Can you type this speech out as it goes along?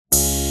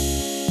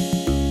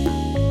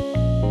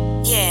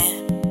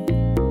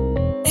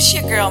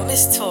girl,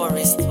 Miss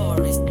Taurus.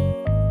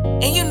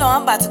 And you know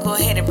I'm about to go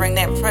ahead and bring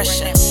that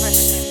pressure.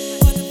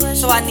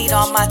 So I need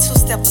all my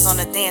two-steppers on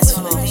the dance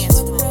floor.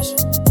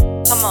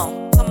 Come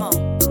on.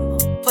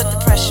 Put the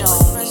pressure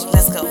on me.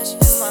 Let's go.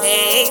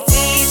 Hey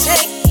DJ,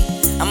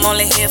 I'm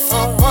only here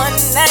for one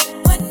night.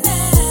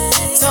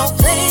 So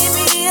play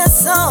me a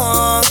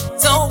song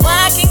so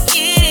I can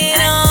get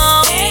it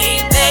on.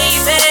 Hey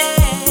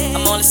baby,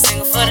 I'm only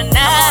single for the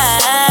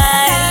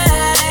night,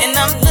 and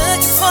I'm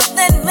looking for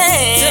that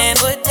man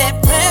to put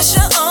that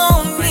pressure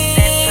on me.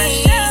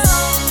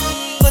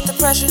 Put the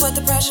pressure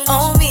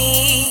on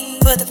me.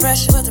 Put the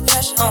pressure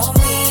on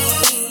me.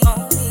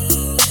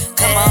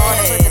 Come on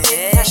and put the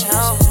big pressure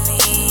on me.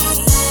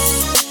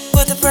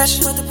 Put the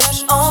pressure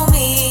on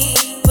me.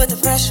 Put the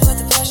pressure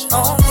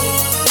on me.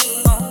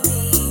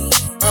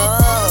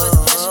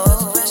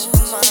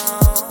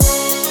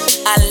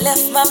 I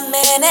left my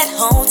man at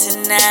home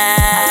tonight.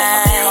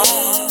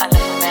 I left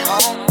him at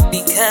home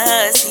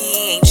because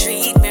he ain't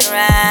treat me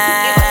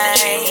right.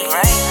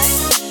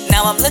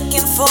 Now I'm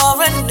looking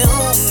for a new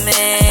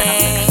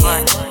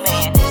man,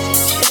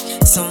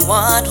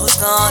 someone who's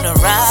gonna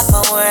rock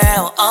my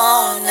world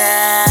all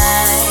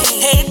night.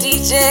 Hey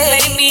DJ,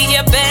 play me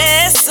your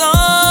best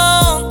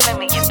song,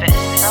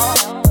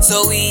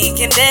 so we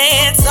can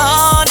dance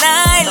all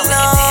night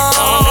long.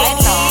 Hey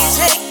DJ,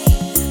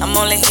 I'm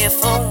only here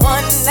for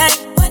one night.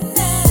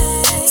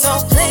 So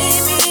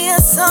play me a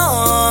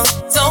song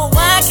so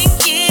I can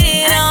get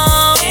it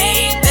on.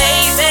 Hey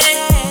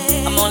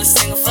baby, I'm only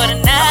single for the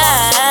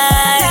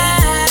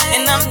night,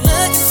 and I'm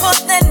looking for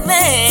that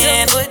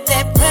man to put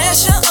that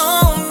pressure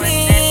on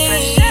me.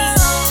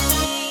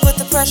 Put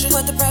the pressure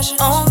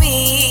on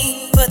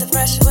me. Put the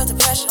pressure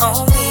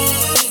on me.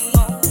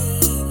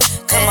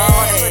 Come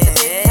on and put the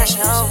big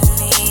pressure on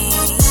me.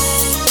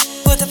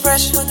 Put the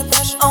pressure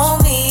on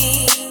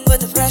me. Put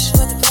the pressure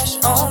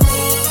on me.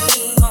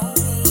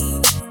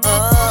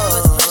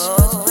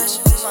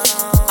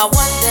 I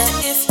wonder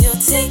if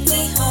you'll take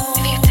me home.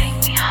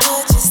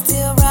 Would you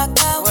still rock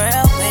my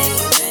world,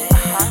 baby?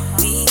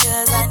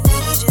 Because I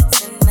need you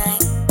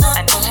tonight.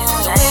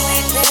 Baby,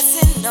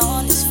 dancing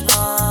on this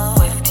floor.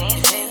 You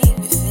make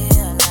me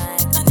feel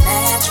like a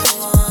natural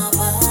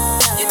woman.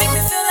 You make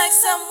me feel like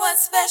someone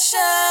special.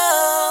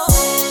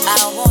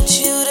 I want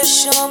you to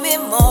show me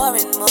more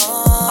and more.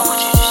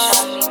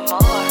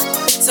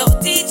 So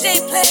DJ,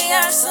 play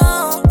our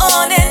song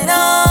on and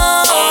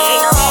on.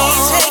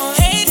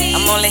 Hey DJ,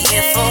 I'm only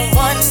here for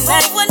one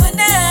night.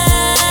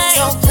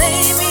 So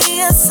play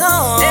me a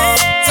song